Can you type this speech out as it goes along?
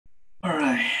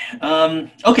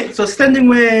Okay, so standing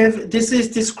wave, this is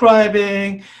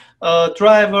describing a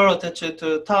driver attached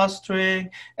to task string.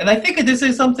 And I think this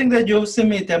is something that you've seen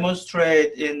me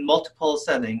demonstrate in multiple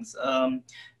settings.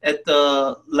 At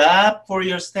the lab for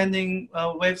your standing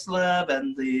waves lab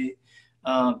and the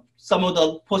some of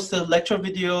the posted lecture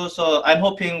videos. So I'm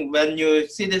hoping when you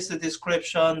see this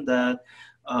description that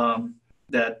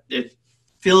that it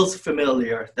feels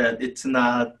familiar, that it's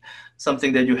not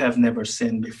something that you have never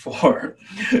seen before.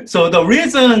 So the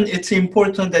reason it's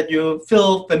important that you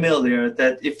feel familiar,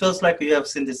 that it feels like you have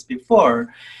seen this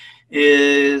before,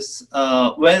 is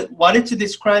when what it's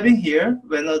describing here,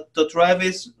 when the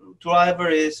driver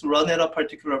is run at a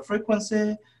particular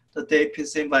frequency, the tape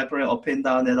is vibrating up and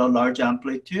down at a large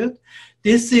amplitude.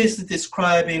 This is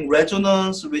describing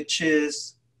resonance, which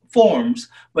is forms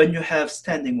when you have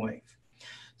standing wave.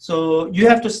 So you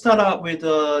have to start out with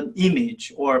an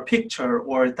image or picture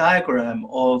or diagram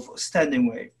of standing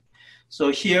wave.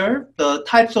 So here, the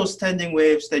types of standing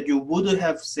waves that you would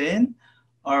have seen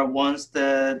are ones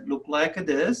that look like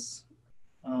this.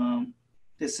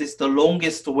 This is the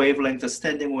longest wavelength, the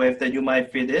standing wave that you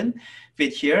might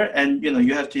fit here. And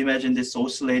you have to imagine this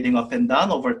oscillating up and down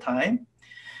over time.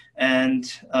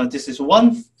 And this is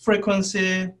one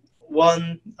frequency,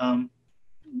 one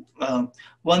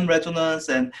resonance,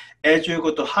 and as you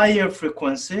go to higher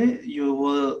frequency, you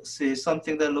will see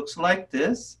something that looks like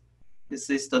this. This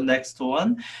is the next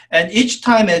one. And each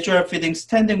time as you are feeding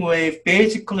standing wave,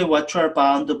 basically what you are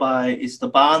bound by is the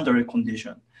boundary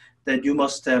condition, that you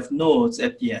must have nodes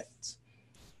at the end.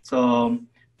 So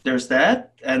there's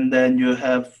that. And then you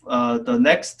have the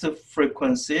next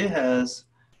frequency has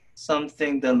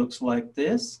something that looks like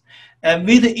this. And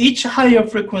with each higher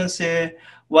frequency,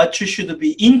 what you should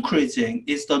be increasing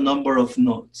is the number of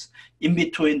nodes in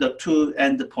between the two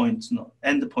endpoint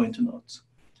nodes.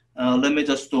 Let me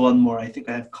just do one more. I think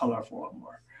I have color for one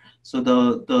more. So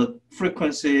the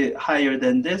frequency higher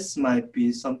than this might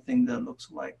be something that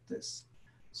looks like this.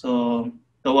 So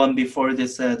the one before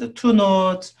this had 2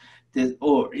 nodes,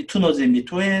 or 2 nodes in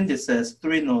between. This has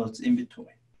 3 nodes in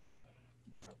between.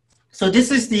 So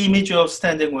this is the image of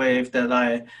standing wave that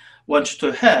I want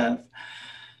you to have.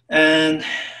 And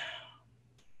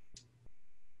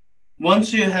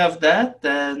once you have that,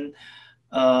 then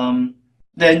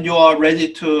you are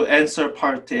ready to answer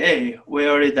part A,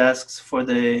 where it asks for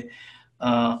the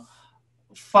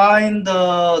find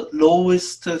the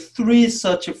lowest 3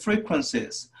 such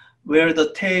frequencies where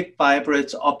the tape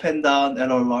vibrates up and down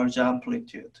at a large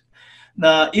amplitude.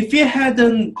 Now, if you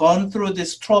hadn't gone through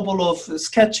this trouble of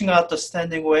sketching out the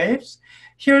standing waves,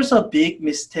 here's a big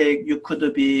mistake you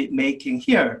could be making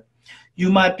here.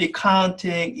 You might be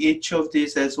counting each of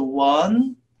these as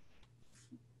 1,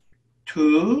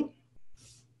 2,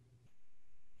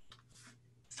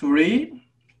 3,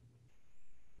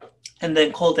 and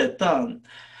then call that done.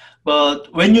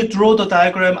 But when you draw the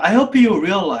diagram, I hope you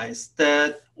realize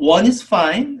that 1 is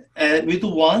fine. And with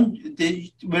 1,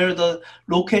 where the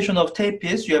location of tape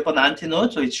is, you have an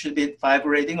antinode, so it should be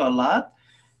vibrating a lot.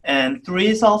 And 3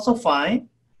 is also fine.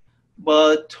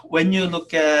 But when you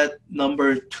look at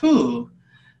number 2,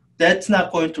 that's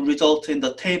not going to result in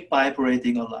the tape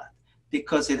vibrating a lot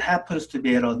because it happens to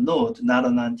be at a node, not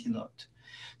an antinode.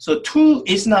 So 2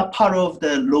 is not part of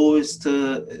the lowest,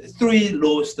 3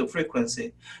 lowest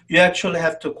frequency. You actually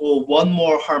have to go 1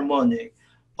 more harmonic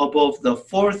above the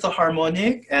 4th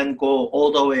harmonic and go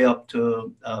all the way up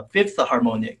to 5th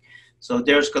harmonic. So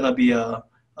there's going to be a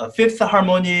 5th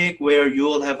harmonic where you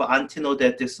will have an antinode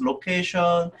at this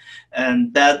location,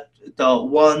 and that the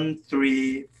 1,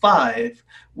 3, 5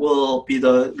 will be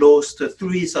the lowest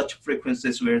 3 such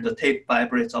frequencies where the tape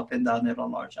vibrates up and down at a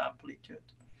large amplitude.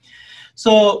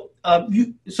 So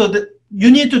you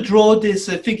need to draw this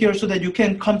figure so that you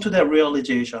can come to that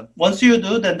realization. Once you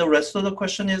do, then the rest of the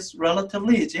question is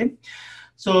relatively easy.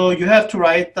 So you have to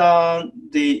write down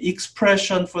the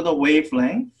expression for the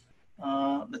wavelength.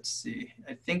 Let's see,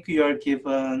 I think you are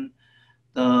given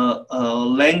the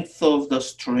length of the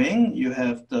string. You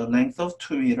have the length of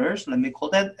 2 meters. Let me call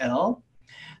that L.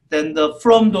 Then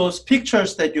from those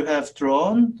pictures that you have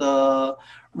drawn, the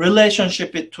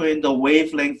relationship between the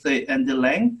wavelength and the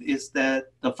length is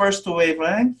that the first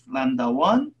wavelength, lambda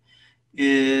 1,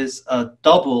 is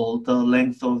double the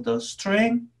length of the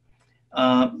string.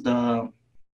 The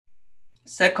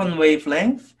second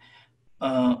wavelength,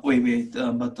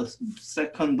 but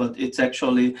it's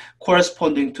actually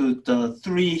corresponding to the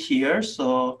 3 here.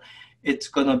 So it's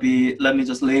gonna be, let me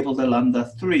just label the lambda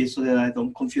 3 so that I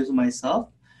don't confuse myself.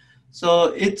 So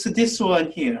it's this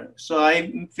one here. So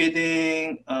I'm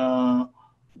feeding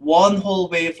 1 whole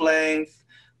wavelength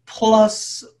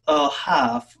plus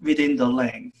half within the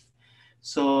length.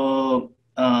 So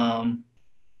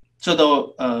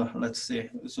let's see.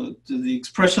 So the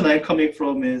expression I'm coming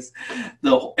from is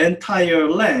the entire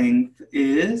length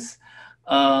is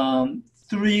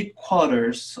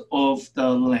 3/4 of the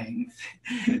length.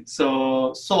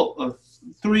 So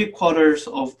 3/4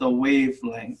 of the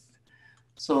wavelength.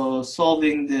 So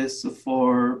solving this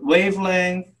for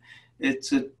wavelength,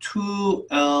 it's a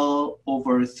 2L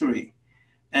over 3.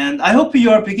 And I hope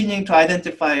you are beginning to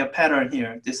identify a pattern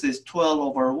here. This is 12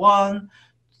 over 1,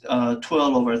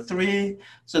 12 over 3.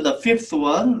 So the fifth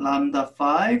one, lambda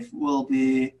 5, will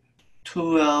be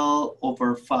 2L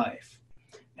over 5.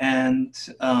 And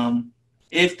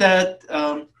if that,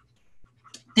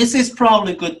 this is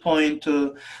probably a good point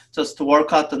to just to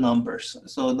work out the numbers.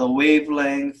 So the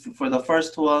wavelength for the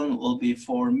first one will be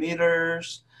 4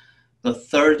 meters. The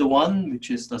third one,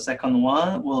 which is the second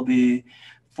one, will be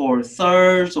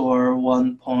 4/3 or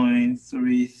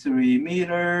 1.33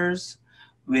 meters.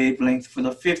 Wavelength for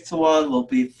the fifth one will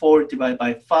be 4 divided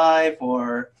by 5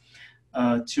 or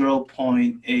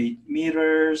 0.8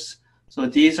 meters. So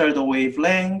these are the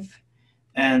wavelength.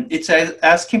 And it's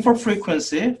asking for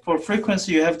frequency. For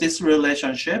frequency, you have this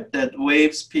relationship that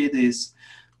wave speed is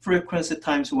frequency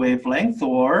times wavelength,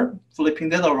 or flipping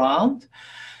that around,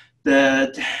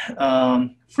 that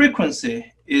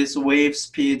frequency is wave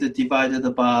speed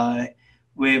divided by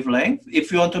wavelength. If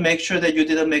you want to make sure that you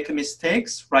didn't make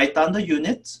mistakes, write down the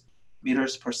units,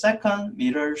 meters per second,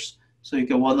 meters. So you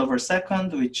get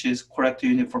 1/second, which is correct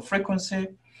unit for frequency.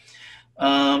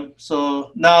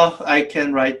 So now I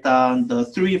can write down the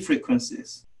 3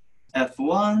 frequencies,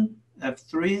 F1,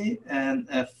 F3, and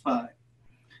F5.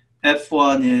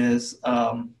 F1 is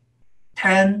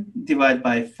 10 divided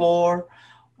by 4,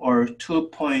 or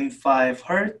 2.5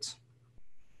 hertz.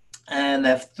 And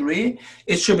F3,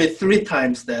 it should be 3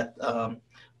 times that,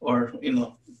 or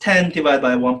 10 divided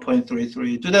by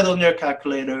 1.33. Do that on your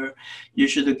calculator. You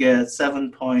should get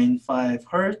 7.5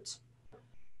 hertz.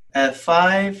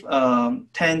 F5,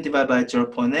 10 divided by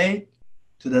 0.8.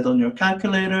 Do that on your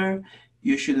calculator.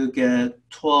 You should get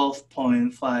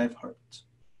 12.5 hertz.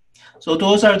 So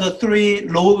those are the 3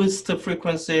 lowest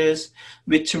frequencies,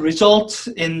 which results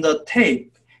in the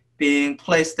tape being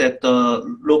placed at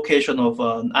the location of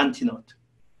an antinode.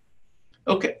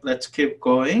 Okay, let's keep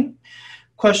going.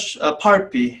 Question,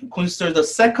 part B, consider the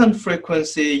second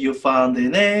frequency you found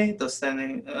in A. The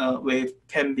standing wave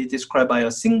can be described by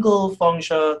a single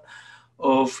function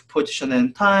of position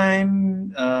and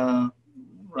time.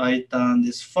 Write down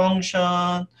this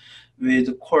function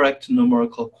with correct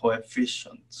numerical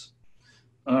coefficients.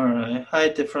 All right,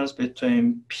 height difference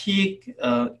between peak,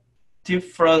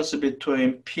 difference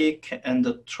between peak and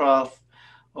the trough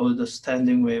of the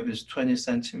standing wave is 20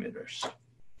 centimeters.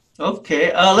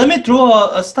 Okay, let me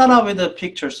draw start out with a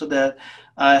picture so that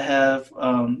I have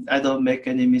I don't make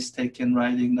any mistake in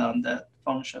writing down that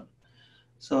function.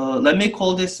 So let me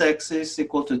call this x is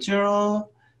equal to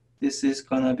 0. This is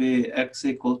gonna be x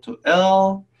equal to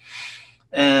L.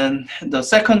 And the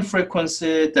second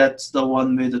frequency, that's the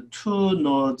one with the 2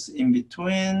 nodes in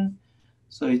between.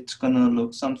 So it's gonna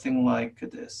look something like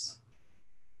this.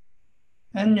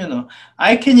 And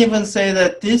I can even say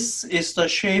that this is the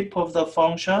shape of the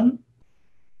function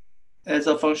as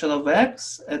a function of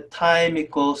x at time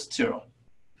equals 0.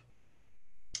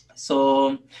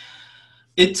 So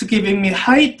it's giving me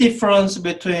height difference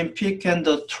between peak and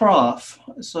the trough.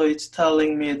 So it's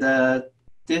telling me that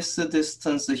this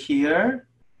distance here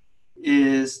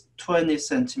is 20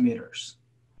 centimeters,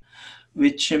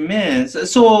 which means,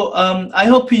 so I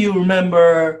hope you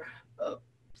remember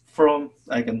from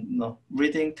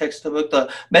reading textbook, the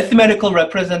mathematical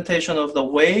representation of the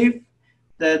wave,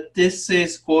 that this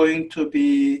is going to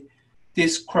be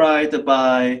described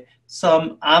by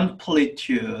some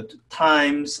amplitude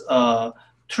times a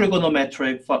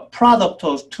trigonometric product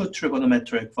of 2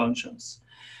 trigonometric functions.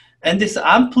 And this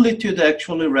amplitude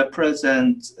actually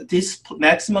represents this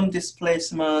maximum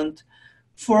displacement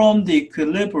from the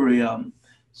equilibrium.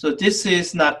 So this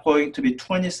is not going to be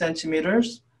 20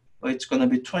 centimeters, but it's going to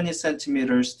be 20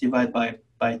 centimeters divided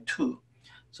by 2.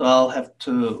 So I'll have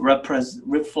to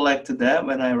reflect that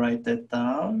when I write that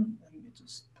down. Let me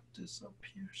just put this up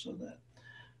here so that,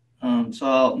 so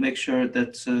I'll make sure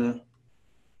that's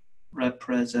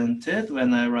represented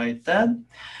when I write that.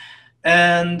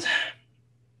 And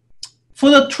for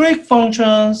the trig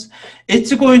functions,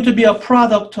 it's going to be a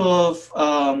product of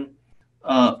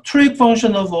trig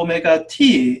function of omega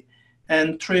t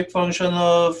and trig function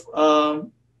of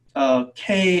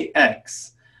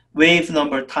kx, wave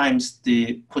number times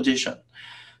the position.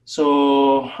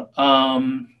 So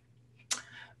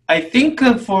I think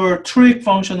for trig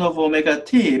function of omega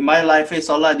t, my life is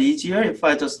a lot easier if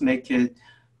I just make it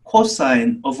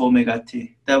cosine of omega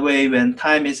t. That way, when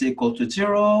time is equal to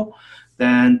 0,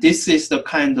 then this is the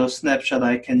kind of snapshot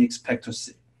I can expect to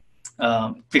see.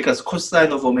 Because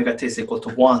cosine of omega t is equal to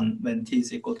 1 when t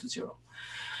is equal to 0.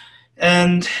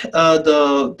 And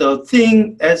the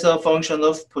thing as a function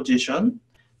of position,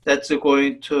 that's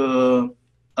going to,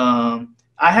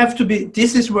 I have to be,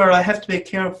 this is where I have to be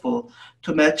careful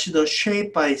to match the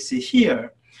shape I see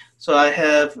here. So I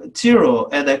have 0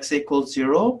 at x equals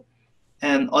 0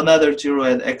 and another 0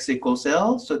 at x equals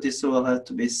L. So this will have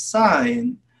to be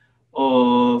sine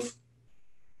of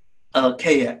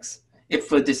kx. If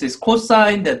this is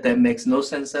cosine, that makes no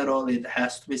sense at all. It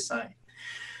has to be sine.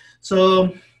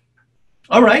 So,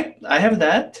 all right, I have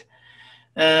that.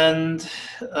 And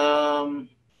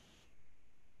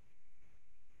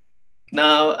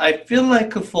now I feel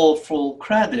like for full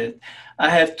credit, I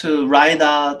have to write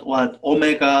out what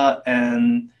omega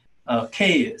and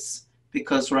k is.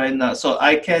 Because right now, so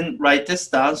I can write this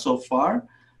down so far.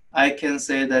 I can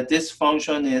say that this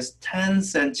function is 10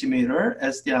 centimeter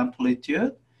as the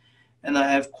amplitude. And I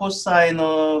have cosine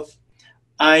of,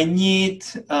 I need,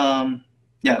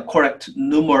 correct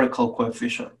numerical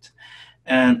coefficient.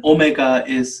 And omega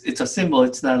is, it's a symbol,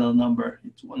 it's not a number.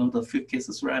 It's one of the few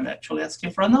cases where I'm actually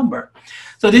asking for a number.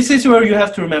 So this is where you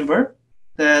have to remember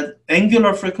that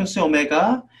angular frequency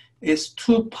omega is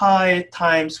 2 pi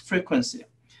times frequency.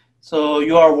 So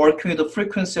you are working with a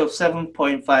frequency of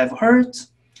 7.5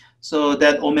 hertz. So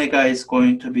that omega is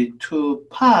going to be 2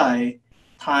 pi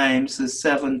times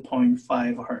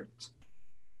 7.5 hertz.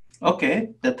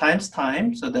 Okay, that times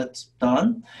time, so that's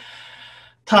done.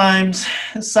 Times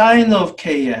sine of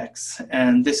kx,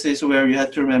 and this is where you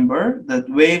have to remember that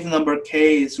wave number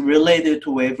k is related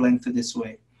to wavelength this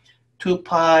way. 2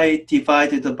 pi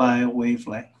divided by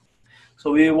wavelength.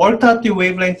 So we worked out the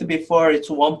wavelength before, it's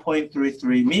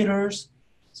 1.33 meters.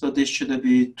 So this should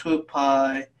be 2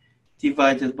 pi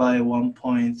divided by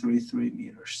 1.33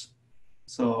 meters.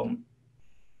 So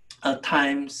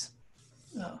times,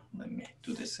 let me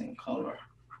do this in color,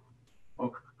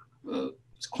 or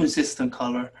consistent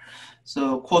color.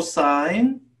 So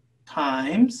cosine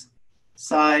times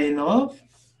sine of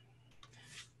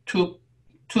 2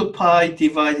 pi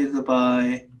divided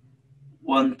by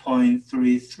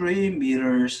 1.33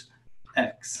 meters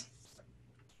x.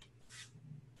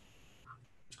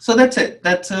 So that's it.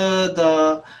 That's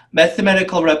the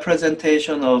mathematical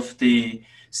representation of the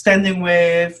standing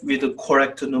wave with the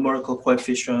correct numerical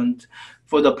coefficient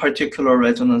for the particular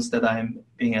resonance that I'm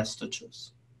being asked to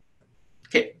choose.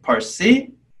 Okay, part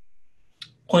C.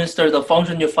 Consider the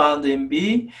function you found in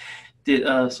B.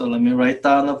 So let me write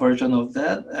down a version of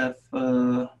that. F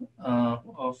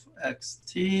of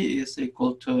xt is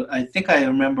equal to, I think I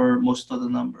remember most of the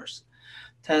numbers.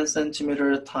 10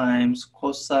 centimeter times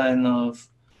cosine of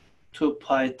 2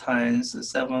 pi times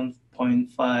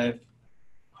 7.5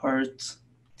 hertz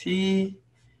t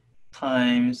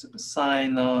times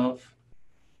sine of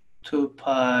 2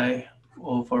 pi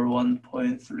over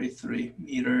 1.33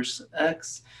 meters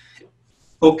x.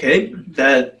 Okay,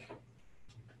 that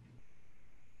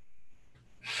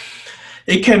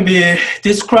it can be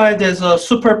described as a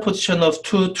superposition of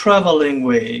two traveling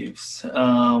waves,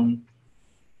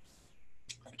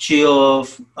 g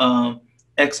of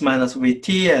x minus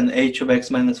vt and h of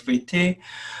x minus vt.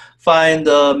 Find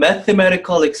the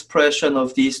mathematical expression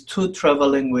of these two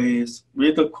traveling waves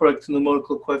with the correct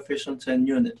numerical coefficients and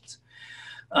units.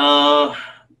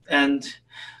 And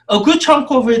a good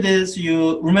chunk of it is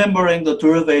you remembering the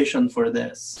derivation for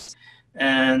this.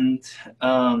 And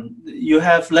you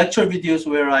have lecture videos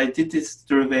where I did this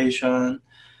derivation.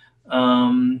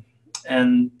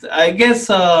 And I guess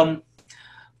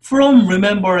from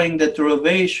remembering the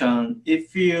derivation,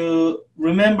 if you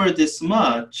remember this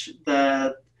much,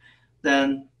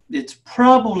 then it's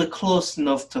probably close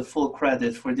enough to full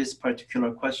credit for this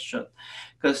particular question.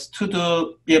 Because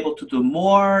to be able to do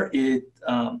more, it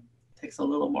takes a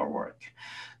little more work.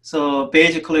 So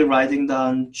basically writing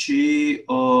down g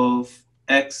of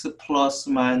x plus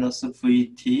minus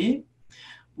vt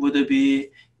would be,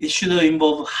 it should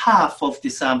involve half of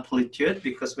this amplitude,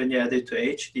 because when you add it to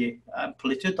h, the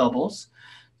amplitude doubles.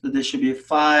 So this should be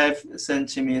 5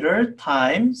 centimeter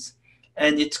times,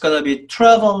 and it's going to be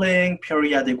traveling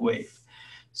periodic wave.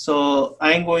 So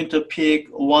I'm going to pick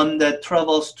one that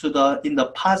travels to in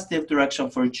the positive direction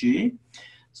for g.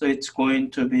 So it's going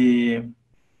to be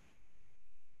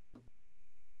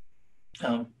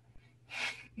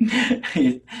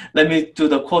let me do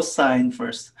the cosine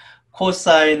first.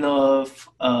 Cosine of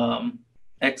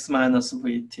x minus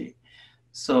vt.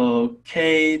 So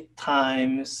k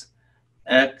times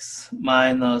x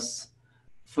minus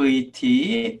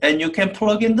vt, and you can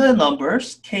plug in the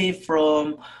numbers, k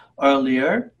from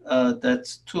earlier,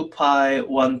 that's 2 pi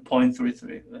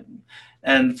 1.33,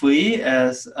 and v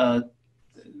as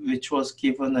which was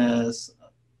given as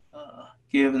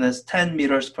 10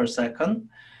 meters per second.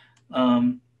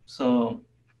 So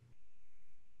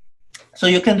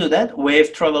you can do that,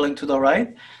 wave traveling to the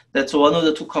right. That's one of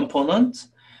the two components.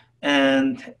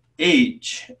 And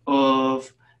h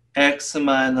of x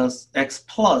minus x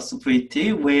plus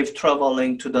vt, wave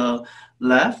traveling to the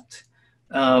left,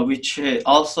 which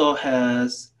also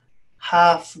has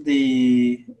half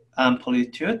the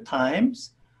amplitude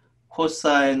times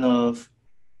cosine of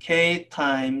k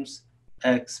times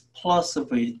x plus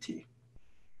vt.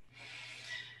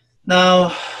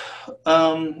 Now,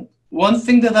 one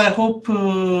thing that I hope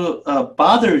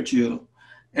bothered you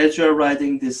as you're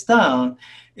writing this down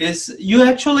is you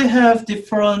actually have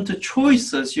different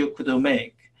choices you could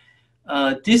make.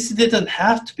 This didn't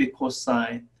have to be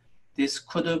cosine. This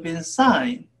could have been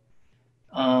sine.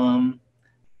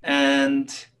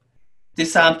 And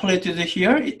this amplitude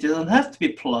here, it didn't have to be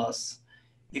plus.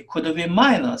 It could have been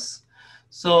minus.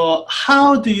 So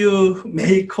how do you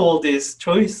make all these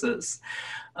choices?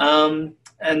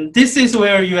 And this is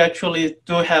where you actually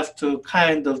do have to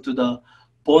kind of do the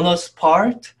bonus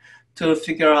part to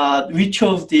figure out which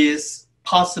of these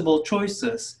possible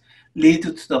choices lead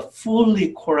to the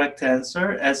fully correct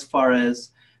answer as far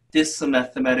as this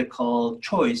mathematical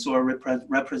choice or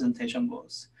representation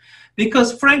goes.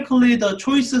 Because frankly, the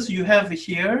choices you have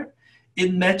here,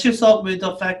 it matches up with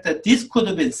the fact that this could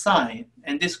have been sine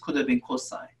and this could have been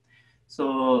cosine.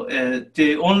 So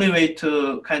the only way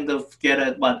to kind of get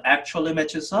at what actually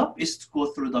matches up is to go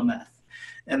through the math.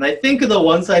 And I think the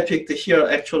ones I picked here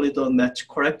actually don't match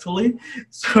correctly.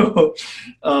 So,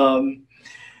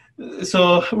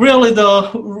 so really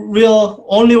the real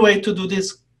only way to do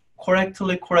this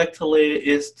correctly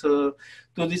is to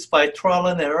do this by trial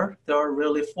and error. There are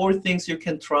really 4 things you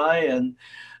can try, and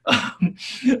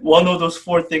one of those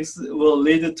 4 things will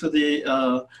lead to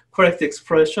the correct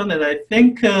expression. And I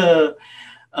think the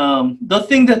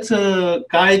thing that's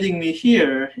guiding me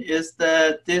here is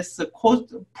that this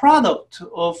product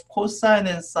of cosine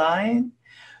and sine,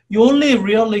 you only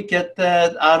really get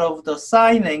that out of the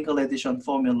sine angle addition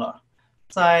formula.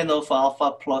 Sine of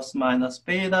alpha plus minus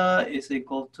beta is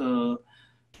equal to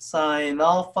sine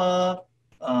alpha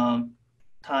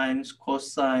times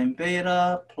cosine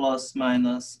beta plus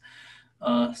minus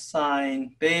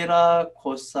sine beta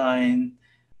cosine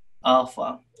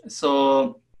alpha.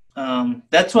 So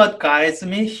that's what guides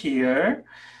me here.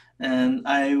 And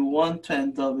I want to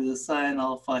end up with sine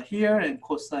alpha here and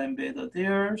cosine beta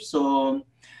there. So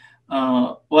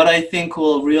what I think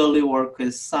will really work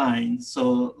is sine.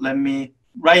 So let me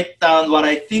write down what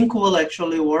I think will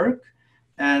actually work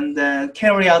and then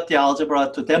carry out the algebra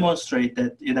to demonstrate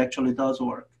that it actually does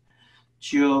work.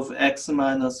 G of x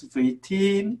minus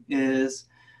vt is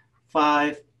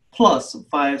 5 plus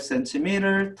 5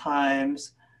 centimeter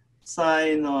times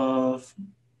sine of,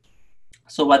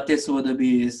 so what this would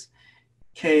be is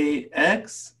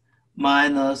kx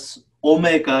minus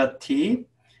omega t,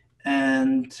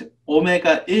 and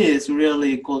omega is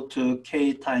really equal to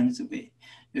k times v.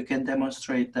 You can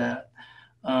demonstrate that.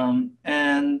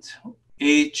 And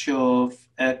h of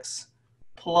x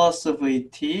plus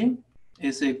vt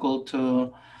is equal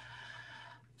to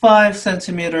 5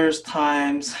 centimeters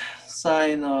times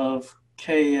sine of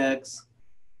kx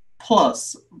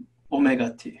plus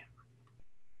omega t.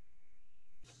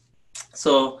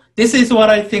 So this is what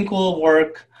I think will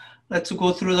work. Let's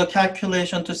go through the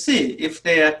calculation to see if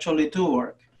they actually do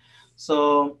work.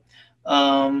 So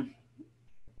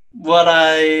what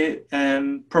I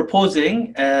am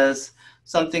proposing as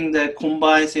something that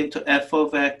combines into f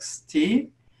of xt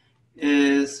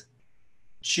is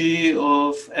g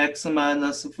of x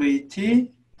minus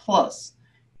vt plus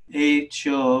h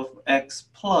of x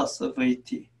plus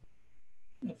vt.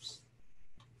 Oops.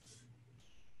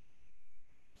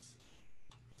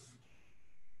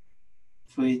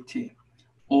 Vt,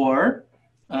 or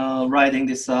writing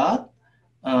this out,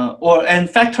 and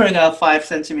factoring out 5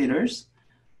 centimeters,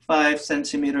 5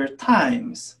 centimeter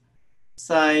times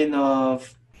sine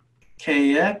of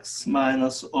kx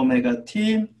minus omega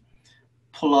t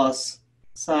plus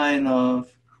sine of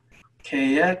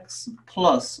kx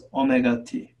plus omega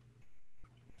t.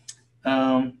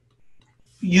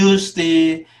 Use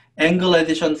the angle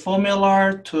addition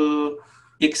formula to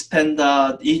expand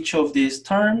out each of these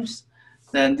terms.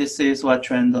 Then this is what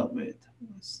you end up with.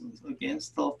 So again,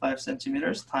 still 5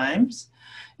 centimeters times.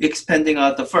 Expanding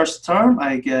out the first term,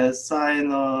 I get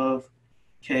sine of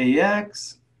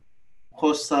kx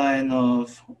cosine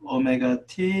of omega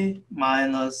t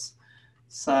minus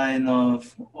sine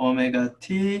of omega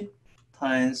t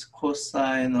times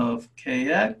cosine of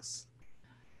kx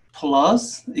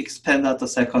plus, expand out the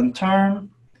second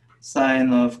term,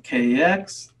 sine of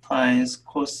kx times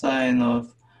cosine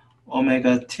of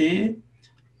omega t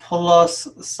plus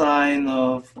sine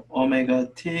of omega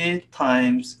t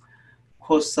times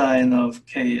cosine of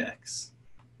kx.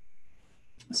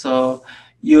 So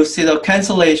you see the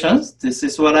cancellations. This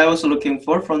is what I was looking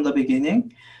for from the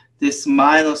beginning. This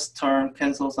minus term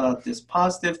cancels out this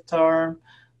positive term.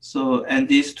 So, and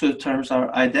these two terms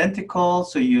are identical.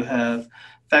 So you have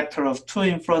factor of 2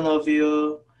 in front of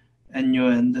you, and you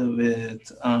end up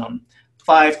with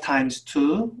 5 times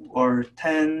 2, or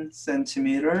 10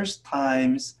 centimeters,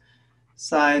 times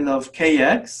sine of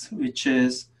kx, which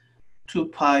is 2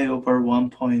 pi over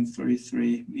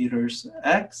 1.33 meters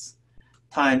x,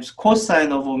 times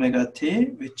cosine of omega t,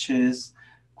 which is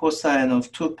cosine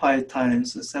of 2 pi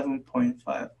times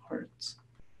 7.5 hertz.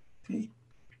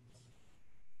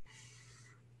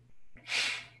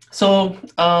 So,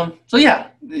 yeah,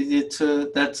 that's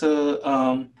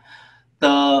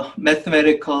the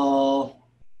mathematical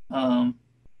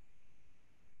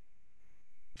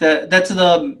that's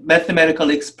the mathematical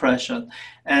expression.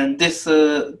 And this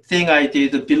thing I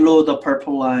did below the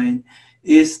purple line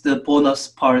is the bonus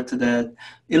part that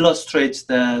illustrates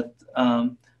that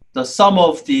the sum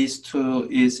of these two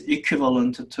is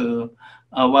equivalent to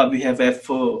what we have f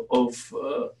of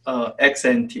x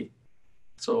and t.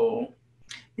 So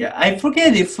yeah, I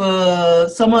forget if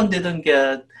someone didn't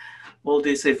get all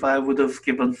this, if I would have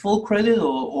given full credit,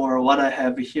 or what I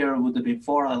have here would have been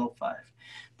 4 out of 5.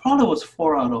 Probably was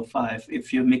 4 out of 5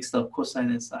 if you mixed up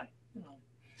cosine and sine.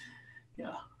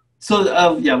 Yeah.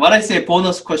 So yeah, what I say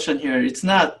bonus question here, it's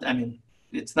not, I mean,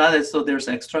 it's not as though there's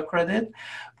extra credit,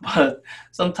 but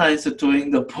sometimes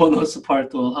doing the bonus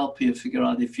part will help you figure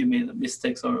out if you made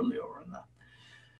mistakes earlier.